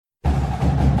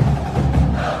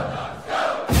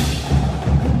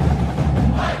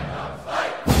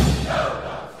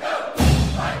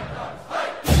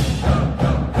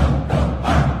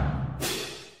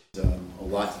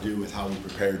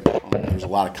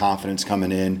lot of confidence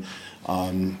coming in.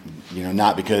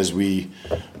 Not because we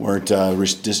weren't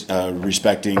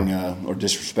respecting or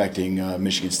disrespecting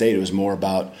Michigan State. It was more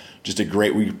about just a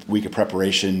great week of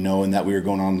preparation, knowing that we were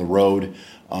going on the road.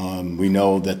 We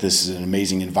know that this is an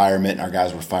amazing environment, and our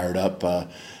guys were fired up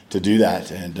to do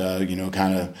that and,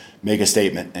 kind of make a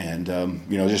statement. And,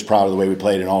 just proud of the way we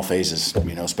played in all phases,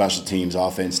 special teams,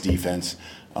 offense, defense,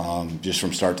 just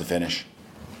from start to finish.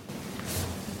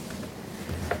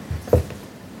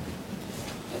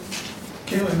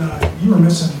 Kalen, you were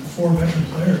missing 4 veteran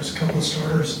players, a couple of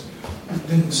starters. It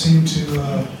didn't seem to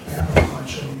happen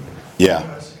much.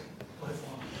 Yeah.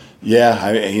 Yeah,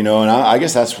 I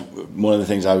guess that's one of the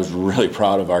things I was really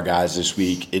proud of our guys this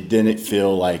week. It didn't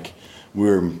feel like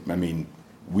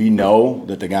we know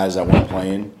that the guys that weren't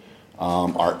playing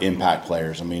are impact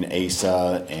players.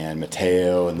 Asa and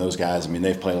Mateo and those guys,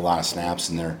 they've played a lot of snaps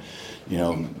and they're,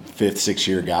 5th, 6th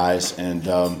year guys. And,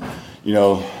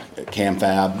 Cam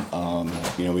Fab,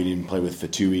 we didn't play with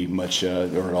Fatui much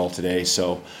or at all today.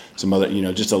 So some other,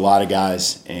 just a lot of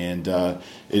guys. And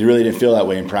it really didn't feel that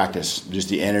way in practice. Just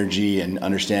the energy and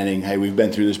understanding, hey, we've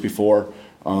been through this before.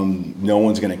 No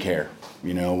one's going to care.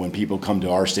 When people come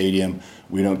to our stadium,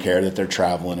 we don't care that they're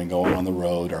traveling and going on the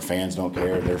road. Our fans don't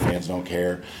care. Their fans don't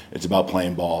care. It's about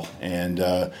playing ball.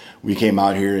 And we came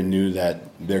out here and knew that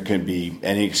there couldn't be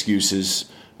any excuses.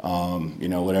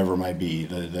 Whatever it might be,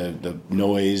 the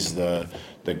noise, the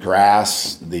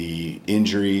grass, the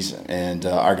injuries, and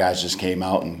our guys just came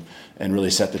out and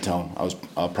really set the tone. I was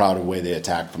proud of the way they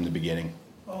attacked from the beginning.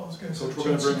 Oh, that's good. So we're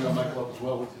going to bring Michael up as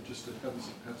well with you, just to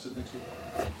have sit next to you.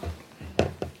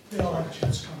 They all have a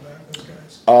chance to come back, those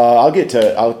guys.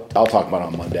 I'll talk about it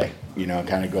on Monday.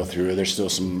 Kind of go through. There's still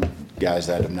some guys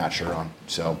that I'm not sure on.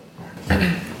 So,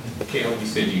 Kalen, you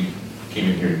said you came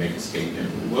in here to make a statement.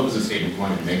 What was the statement you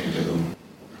wanted to make to them?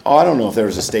 Oh, I don't know if there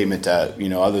was a statement that,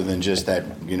 other than just that,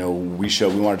 we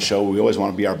wanted to show we always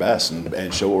want to be our best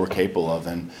and show what we're capable of.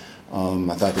 And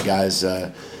I thought the guys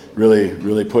really,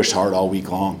 really pushed hard all week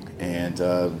long. And,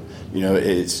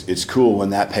 it's cool when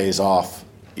that pays off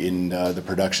in the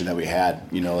production that we had,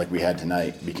 like we had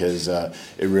tonight, because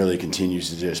it really continues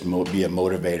to just be a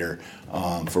motivator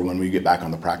for when we get back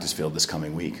on the practice field this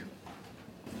coming week.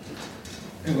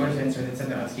 And one thing, so that's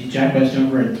Sadowski. Jack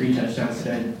Westover had 3 touchdowns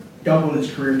today, doubled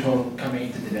his career total coming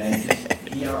into today.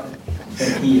 He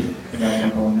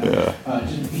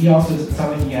also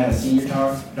sounded like he had a senior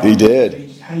talk. He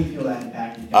did. How do you feel that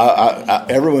impacted?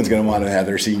 Everyone's going to want to have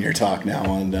their senior talk now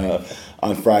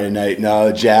on Friday night.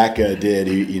 No, Jack did.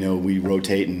 We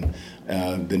rotate, and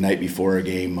the night before a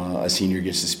game, a senior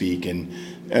gets to speak, and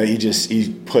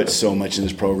he put so much in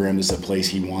this program. This is a place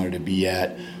he wanted to be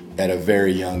at a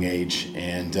very young age,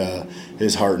 and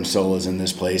his heart and soul is in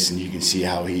this place, and you can see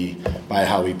by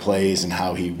how he plays and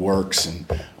how he works, and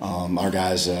our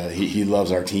guys, he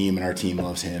loves our team, and our team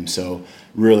loves him. So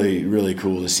really, really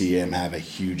cool to see him have a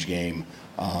huge game.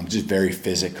 Just very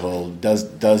physical, does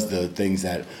the things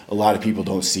that a lot of people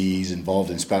don't see. He's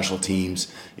involved in special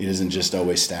teams. He isn't just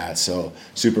always stats. So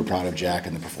super proud of Jack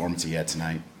and the performance he had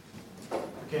tonight.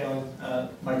 Kalen,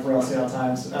 Mike Burrell, Seattle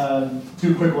Times.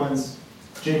 2 quick ones.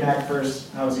 J-Mac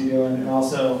first, how's he doing? And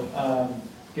also,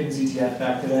 getting ZTF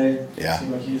back today. Yeah.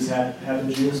 Seemed like he just had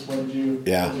the juice. What was your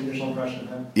initial impression of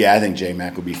him? Yeah, I think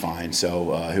J-Mac will be fine.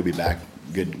 So he'll be back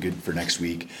good for next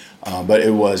week. But it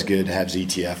was good to have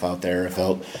ZTF out there. I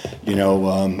felt,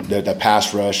 the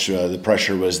pass rush, the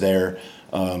pressure was there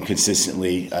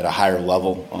consistently at a higher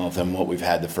level than what we've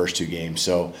had the first 2 games.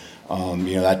 So,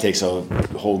 that takes a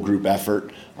whole group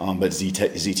effort. But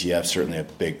ZTF is certainly a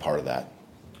big part of that.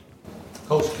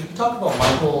 Coach, could you talk about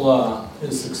Michael,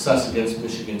 his success against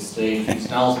Michigan State? He's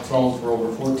now thrown for over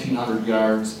 1,400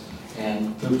 yards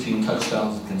and 13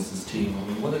 touchdowns against his team.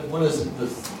 What is it, the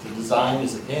design?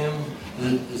 Is it him?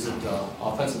 Is it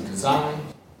offensive design?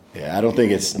 Yeah, I don't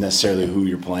think it's necessarily who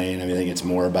you're playing. I think it's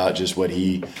more about just what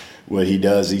he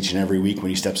does each and every week when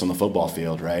he steps on the football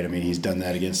field, right? He's done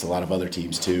that against a lot of other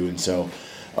teams too. And so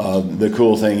the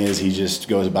cool thing is he just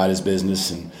goes about his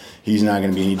business, and he's not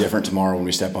going to be any different tomorrow when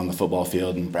we step on the football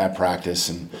field and at practice,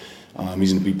 and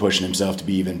he's going to be pushing himself to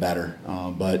be even better.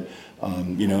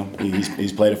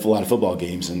 He's played a lot of football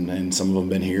games, and some of them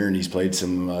been here, and he's played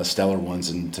some stellar ones.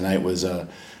 And tonight was a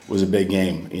big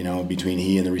game, between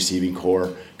he and the receiving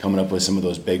core coming up with some of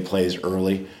those big plays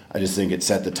early. I just think it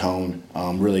set the tone,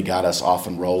 really got us off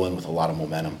and rolling with a lot of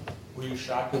momentum. Were you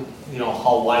shocked at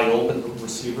how wide open the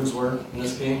receivers were in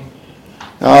this game?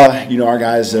 Our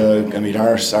guys. I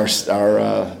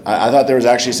thought there was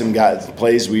actually some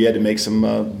plays we had to make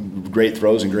some great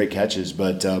throws and great catches,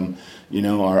 but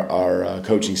our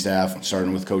coaching staff,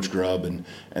 starting with Coach Grubb and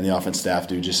the offense staff,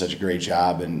 do just such a great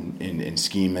job in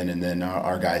scheming, and then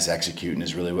our guys executing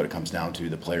is really what it comes down to,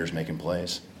 the players making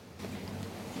plays.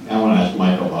 I want to ask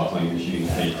Michael about playing Michigan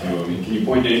State too. I mean, can you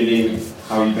point to anything,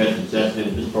 how you've had success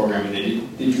in this program, and did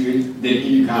it give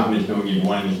you confidence knowing you've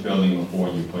won in this building before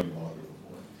you played ball here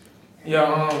before?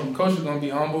 Yeah, Coach is going to be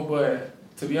humble, but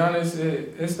to be honest,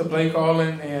 it's the play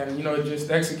calling and, just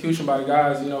the execution by the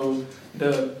guys.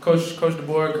 The Coach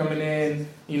DeBoer coming in,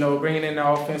 bringing in the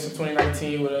offense of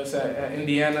 2019 with us at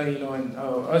Indiana, and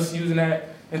us using that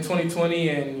in 2020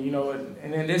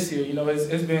 and then this year,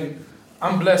 it's been,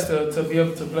 I'm blessed to be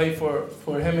able to play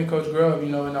for him and Coach Grubb,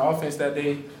 in the offense that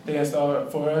they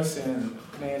installed for us, and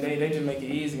man, they just make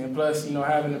it easy. And plus,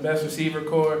 having the best receiver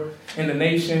core in the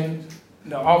nation,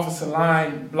 the offensive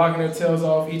line blocking their tails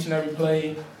off each and every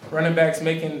play, running backs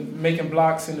making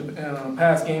blocks in the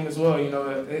pass game as well.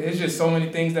 It's just so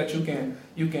many things that you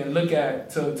can look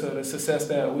at to the success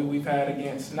that we've had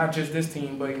against not just this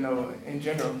team, but in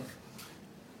general.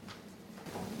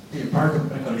 Yeah, Parker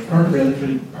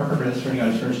Brailsford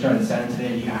got his first start at center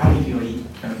today. How do you feel he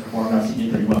kind of performed? Obviously,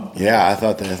 he did pretty well. Yeah, I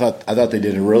thought they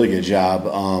did a really good job.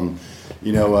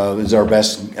 It was our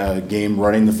best game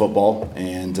running the football,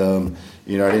 and I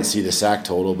didn't see the sack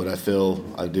total, but I feel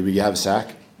did we have a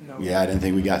sack? No. Yeah, I didn't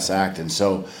think we got sacked, and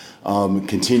so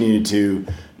continue to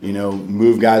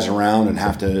move guys around and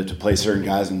have to play certain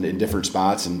guys in different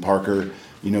spots, and Parker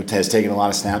has taken a lot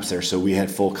of snaps there, so we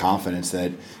had full confidence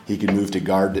that he could move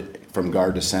from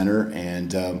guard to center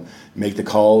and make the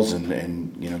calls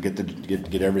and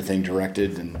get everything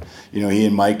directed. And he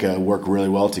and Mike work really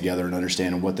well together and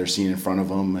understanding what they're seeing in front of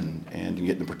them and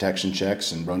getting the protection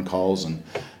checks and run calls. And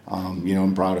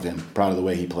I'm proud of him, proud of the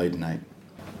way he played tonight.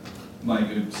 Mike,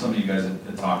 some of you guys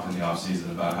had talked in the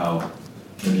offseason about how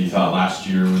you thought last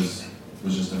year was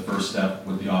just a first step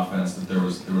with the offense, that there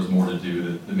was more to do,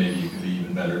 that maybe you could be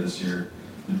even better this year.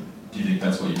 Do you think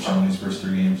that's what you've shown these first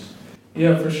 3 games?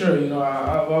 Yeah, for sure.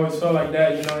 I've always felt like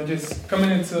that. And just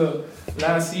coming into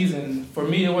last season, for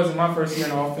me, it wasn't my first year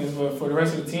in offense, but for the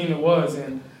rest of the team, it was.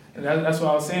 And that's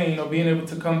what I was saying. Being able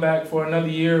to come back for another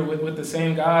year with the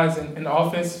same guys in the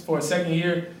offense for a second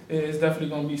year is definitely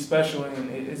going to be special. And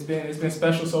it's been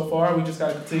special so far. We just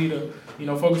got to continue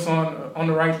to focus on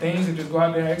the right things and just go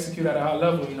out there and execute at a high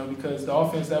level. Because the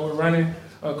offense that we're running,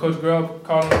 Coach Grubb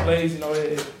calling the plays,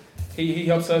 He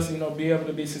helps us, be able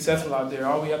to be successful out there.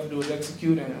 All we have to do is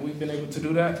execute, and we've been able to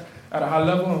do that at a high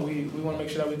level, and we want to make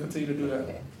sure that we continue to do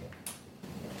that.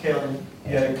 Kalen,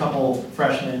 you had a couple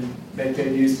freshmen make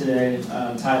debuts today,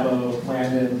 Tybo,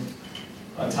 Landon.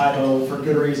 Tybo for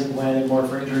good reason, Landon more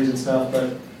for injuries and stuff,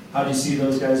 but how do you see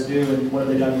those guys do, and what have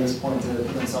they done to this point to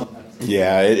put themselves in?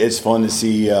 Yeah, it's fun to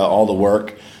see all the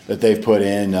work that they've put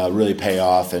in really pay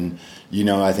off, and,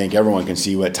 I think everyone can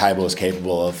see what Tybo is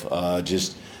capable of.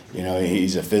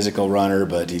 He's a physical runner,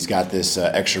 but he's got this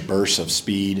extra burst of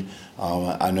speed.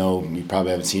 I know you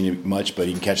probably haven't seen it much, but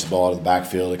he can catch the ball out of the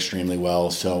backfield extremely well.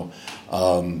 So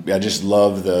I just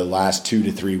love the last 2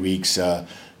 to 3 weeks,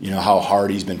 how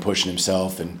hard he's been pushing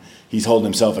himself, and he's holding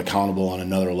himself accountable on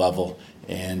another level.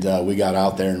 And we got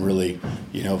out there and really,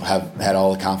 have had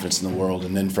all the confidence in the world.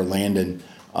 And then for Landon,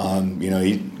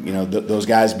 those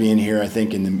guys being here, I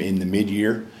think in the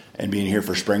mid-year and being here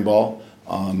for spring ball,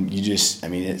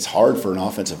 it's hard for an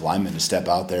offensive lineman to step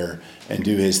out there and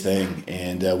do his thing.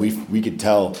 And we could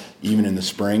tell even in the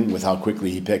spring with how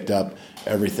quickly he picked up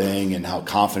everything and how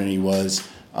confident he was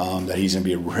that he's going to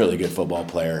be a really good football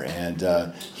player.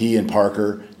 And he and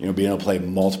Parker, being able to play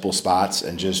multiple spots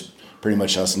and just pretty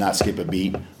much us not skip a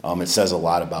beat, it says a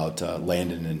lot about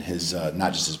Landon and his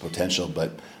not just his potential,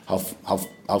 but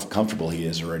how comfortable he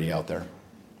is already out there.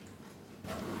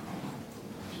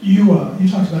 You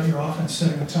talked about your offense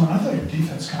setting the tone. I thought your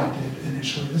defense kind of did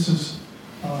initially. This is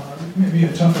maybe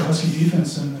a tougher Husky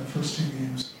defense than the first 2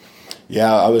 games.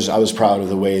 Yeah, I was proud of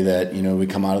the way that we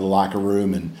come out of the locker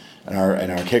room and our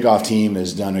kickoff team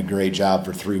has done a great job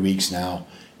for 3 weeks now.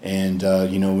 And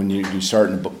when you're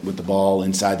starting with the ball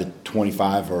inside the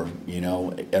 25 or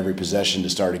every possession to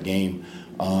start a game,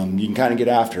 you can kind of get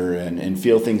after and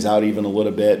feel things out even a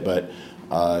little bit, but.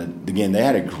 Again, they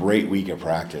had a great week of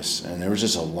practice, and there was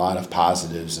just a lot of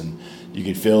positives, and you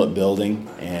could feel it building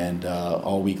and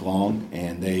all week long,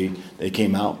 and they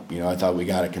came out. I thought we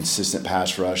got a consistent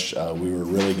pass rush. We were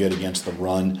really good against the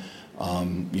run.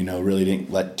 Really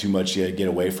didn't let too much get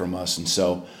away from us, and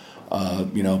so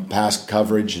pass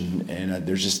coverage and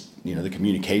there's just the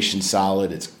communication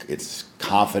solid. It's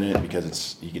confident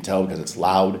because you can tell because it's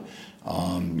loud.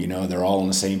 They're all on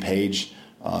the same page.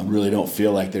 really don't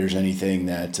feel like there's anything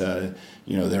that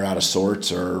they're out of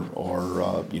sorts or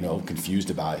confused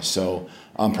about. So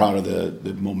I'm proud of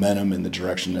the momentum and the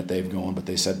direction that they've gone. But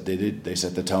they set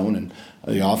the tone, and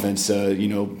the offense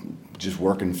just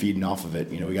working, feeding off of it.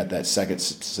 We got that second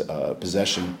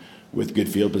possession with good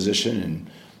field position and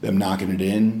them knocking it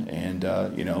in, and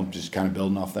just kind of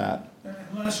building off that.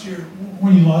 Last year,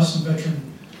 when you lost some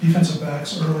veteran defensive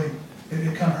backs early,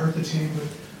 it kind of hurt the team. But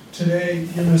today,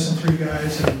 you're missing 3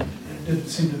 guys, and it didn't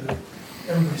seem to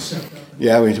everybody stepped up.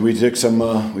 Yeah, we took some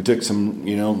went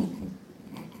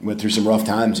through some rough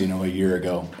times a year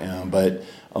ago, but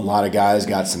a lot of guys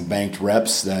got some banked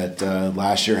reps that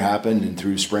last year happened and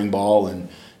through spring ball, and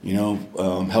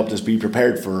helped us be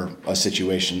prepared for a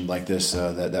situation like this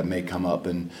that may come up.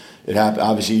 And it happened.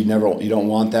 Obviously, you don't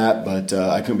want that, but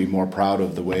I couldn't be more proud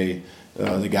of the way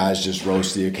the guys just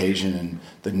rose to the occasion and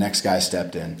the next guy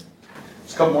stepped in.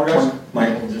 Just a couple more guys.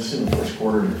 Michael, just in the first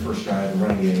quarter, your first drive, the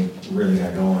running game really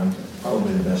got going.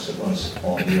 Probably the best it was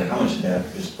all year. How much did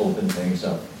that just open things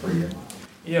up for you?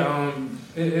 Yeah,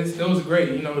 it was great.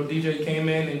 DJ came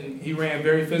in and he ran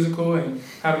very physical and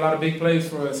had a lot of big plays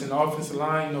for us in the offensive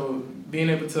line. Being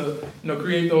able to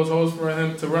create those holes for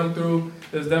him to run through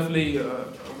is definitely a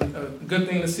good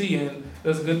thing to see, and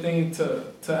it's a good thing to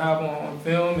have on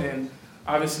film. And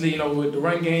obviously, with the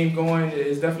run game going,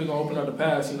 it's definitely gonna open up the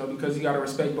pass. Because you got to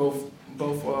respect both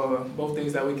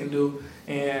things that we can do.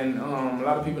 And a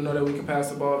lot of people know that we can pass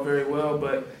the ball very well,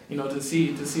 but to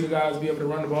see the guys be able to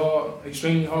run the ball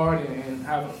extremely hard and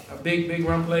have a big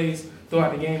run plays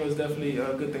throughout the game is definitely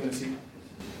a good thing to see.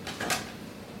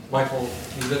 Michael,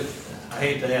 I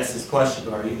hate to ask this question,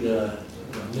 but are you gonna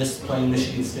miss playing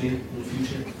Michigan State in the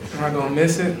future? Am I gonna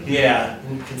miss it? Yeah,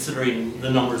 considering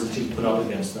the numbers that you put up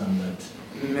against them. But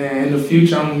man, in the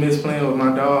future, I'm gonna miss playing with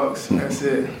my dogs. That's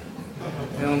it.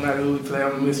 It don't matter who we play.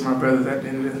 I'm gonna miss my brothers at the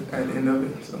end of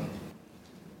it. So.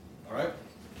 All right.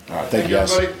 Thank you,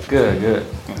 guys. Good.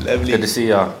 Good to see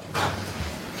y'all.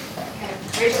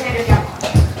 Raise your hand if you have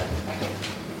one.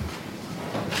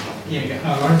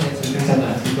 Yeah, Lawrence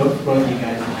Hanson, both of you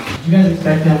guys. Do you guys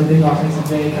expect to have a big offensive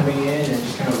day coming in, and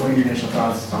just kind of what are your initial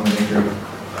thoughts on the victory?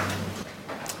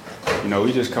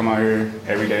 We just come out here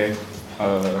every day,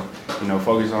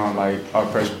 focus on our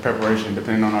preparation,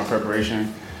 depending on our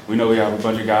preparation. We know we have a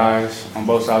bunch of guys on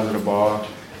both sides of the ball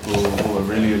who are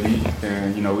really elite,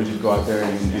 and we just go out there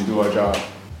and do our job.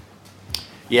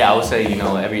 Yeah, I would say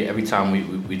every time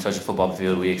we touch the football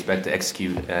field, we expect to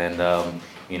execute, and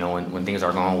when things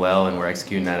are going well and we're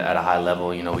executing at a high level,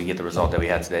 we get the result that we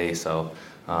had today. So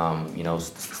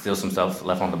still some stuff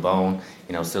left on the bone,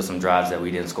 still some drives that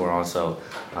we didn't score on. So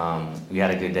we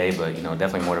had a good day, but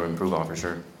definitely more to improve on for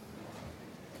sure.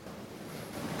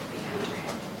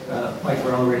 Mike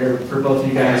Morello right here for both of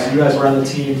you guys. You guys were on the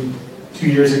team 2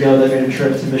 years ago that made a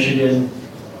trip to Michigan.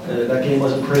 That game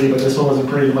wasn't pretty, but this one wasn't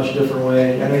pretty in a much different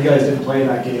way. I know you guys didn't play in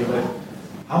that game, but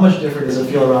how much different does it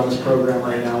feel around this program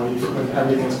right now when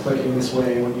everything's clicking this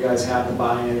way, when you guys have the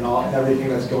buy-in and everything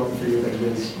that's going for you that it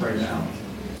is right now?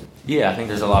 Yeah, I think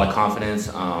there's a lot of confidence.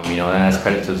 And that's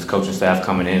credit to the coaching staff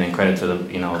coming in, and credit to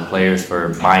the players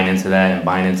for buying into that and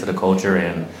buying into the culture.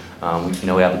 And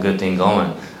we have a good thing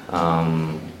going.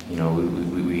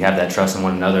 We have that trust in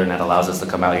one another, and that allows us to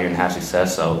come out here and have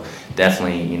success. So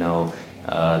definitely,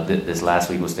 this last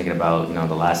week was thinking about,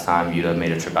 the last time UW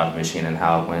made a trip out to Michigan and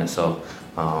how it went. So,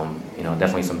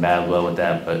 definitely some bad blood with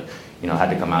that, but,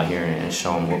 had to come out here and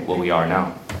show them what we are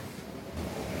now.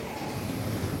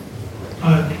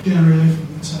 Dan Riley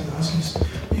from Inside the Huskies.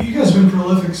 You guys have been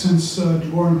prolific since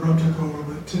DeBoer and Grubb took over,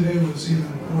 but today was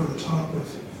even over the top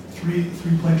with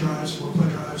three-play drives, 4-play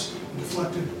drives,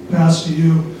 deflected pass to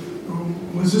you.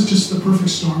 Was this just the perfect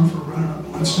storm for running up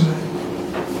points today?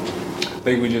 I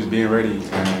think we're just being ready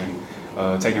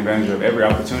and taking advantage of every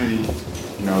opportunity.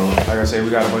 Like I say, we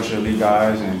got a bunch of elite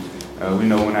guys, and we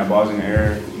know when that ball's in the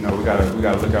air, we gotta look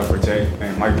out for Tech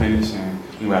and Mike Pennis, and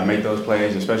we gotta make those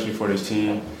plays, especially for this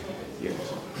team. Yeah.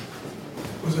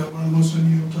 Was that one of the most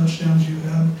unusual touchdowns you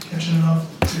had, catching it off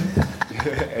the tip?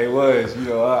 It was.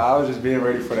 I was just being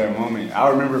ready for that moment. I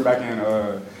remember back in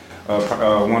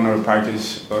one of the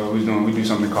practice, we do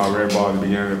something called red ball at the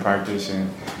beginning of the practice,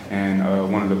 and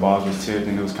one of the balls was tipped,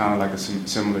 and it was kind of like a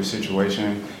similar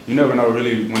situation. You never know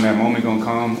really when that moment gonna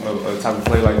come, a type of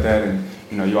play like that, and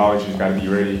you always just gotta be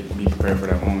ready, be prepared for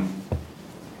that moment.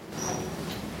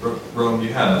 Rome,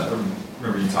 I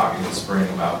remember you talking this spring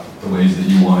about the ways that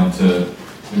you wanted to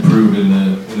improve in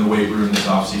the weight room this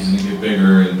offseason and get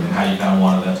bigger, and how you kind of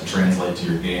wanted that to translate to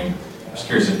your game. I'm just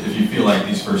curious if you feel like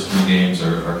these first 3 games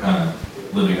are kind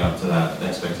of living up to that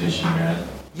expectation you had.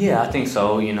 Yeah, I think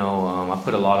so. I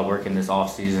put a lot of work in this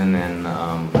offseason, and,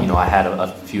 I had a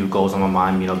few goals on my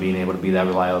mind, being able to be that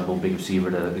reliable big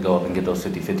receiver to go up and get those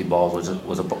 50-50 balls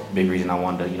was a big reason I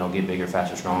wanted to, get bigger,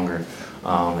 faster, stronger,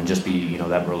 and just be,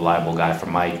 that reliable guy for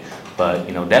Mike. But,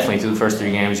 definitely through the first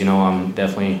 3 games, I'm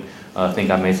definitely think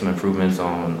I've made some improvements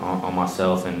on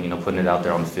myself and, putting it out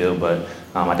there on the field. But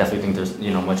I definitely think there's,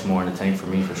 much more in the tank for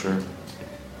me for sure.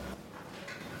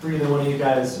 For either one of you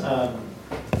guys,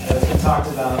 it's been talked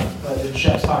about,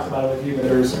 Shep's talked about it with you, but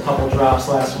there was a couple drops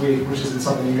last week, which isn't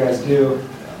something you guys do.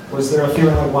 Was there a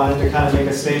feeling like wanting to kind of make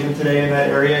a statement today in that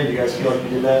area, and do you guys feel like you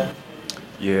did that?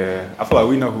 Yeah, I feel like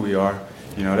we know who we are.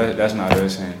 That's not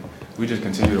us, and we just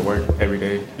continue to work every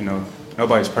day.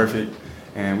 Nobody's perfect,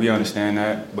 and we understand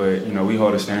that, but, we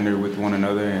hold a standard with one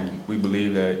another, and we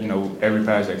believe that, every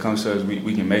pass that comes to us,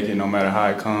 we can make it no matter how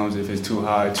it comes, if it's too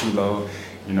high, too low.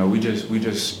 We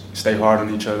just stay hard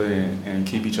on each other and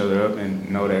keep each other up and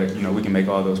know that, we can make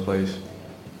all those plays.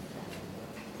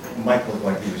 Mike looked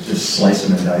like he was just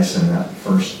slicing and dicing that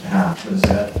first half. Was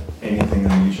that anything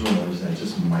unusual, or is that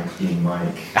just Mike being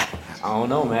Mike? I don't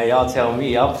know, man. Y'all tell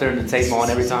me. Y'all turn the tape on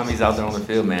every time he's out there on the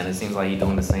field, man. It seems like he's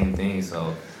doing the same thing.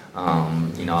 So,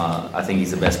 I think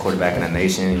he's the best quarterback in the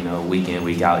nation. Week in,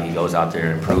 week out, he goes out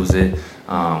there and proves it.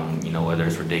 Whether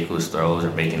it's ridiculous throws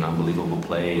or making unbelievable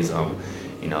plays.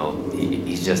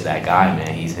 He's just that guy,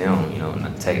 man. He's him.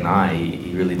 Tech 9,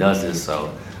 he really does this.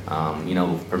 So,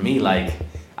 for me, like,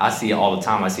 I see it all the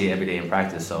time. I see it every day in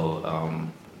practice. So,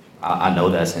 I know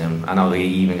that's him. I know he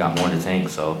even got more in the tank.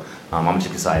 So, I'm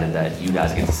just excited that you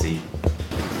guys get to see.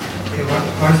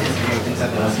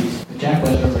 Jack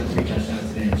West over 3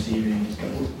 touchdowns today receiving.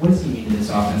 What does he mean to this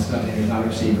offense? He's not a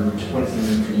receiver. What does he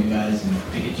mean for you guys and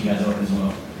to get you guys over as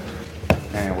well?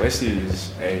 Man, Wesley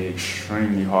is an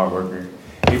extremely hard worker.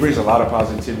 He brings a lot of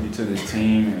positivity to this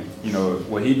team, and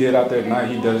what he did out there tonight,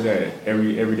 he does that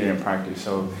every day in practice.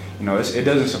 So it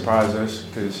doesn't surprise us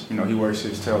because he works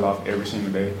his tail off every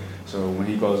single day. So when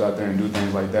he goes out there and do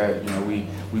things like that, we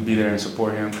be there and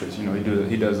support him because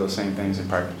he does those same things in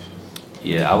practice.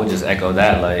 Yeah, I would just echo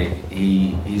that. Like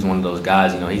he's one of those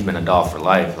guys. He's been a dog for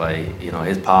life. Like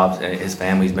his pops and his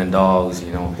family's been dogs.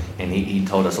 And he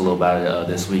told us a little about it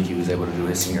this week. He was able to do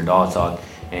his senior dog talk.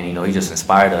 And, he just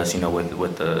inspired us,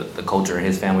 with the culture and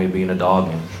his family being a dog.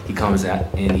 And he comes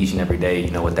in each and every day,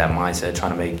 with that mindset,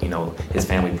 trying to make, his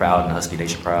family proud and Husky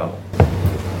Nation proud.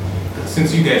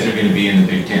 Since you guys are going to be in the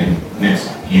Big Ten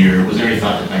next year, was there any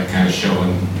thought that kind of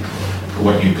showing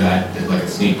what you got, like a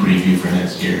sneak preview for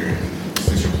next year,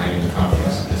 since you're playing in the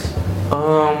conference?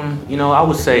 I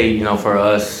would say, for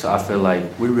us, I feel like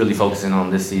we're really focusing on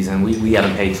this season. We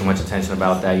haven't paid too much attention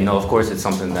about that. Of course, it's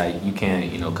something that you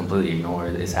can't, completely ignore.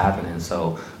 It's happening.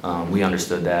 So we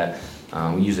understood that.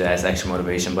 We use it as extra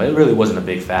motivation, but it really wasn't a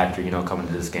big factor, coming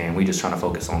to this game. We just trying to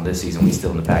focus on this season. We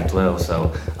still in the Pac-12,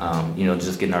 so,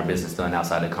 just getting our business done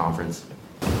outside the conference.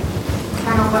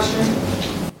 Final question.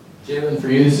 Jalen, for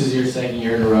you, this is your second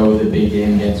year in a row with a big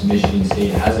game against Michigan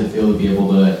State. How does it feel to be able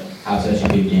to have such a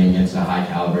big game against a high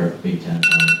caliber Big Ten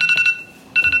opponent?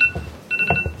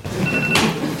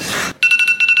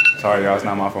 Sorry, y'all, it's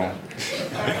not my phone.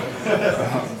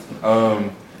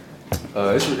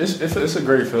 It's a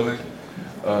great feeling.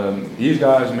 These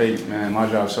guys make my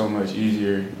job so much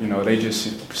easier. They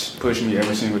just push me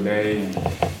every single day, and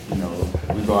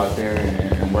we go out there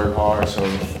and work hard. So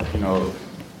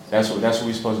that's what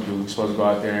we're supposed to do. We're supposed to go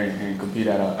out there and compete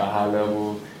at a high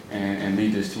level and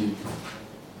lead this team.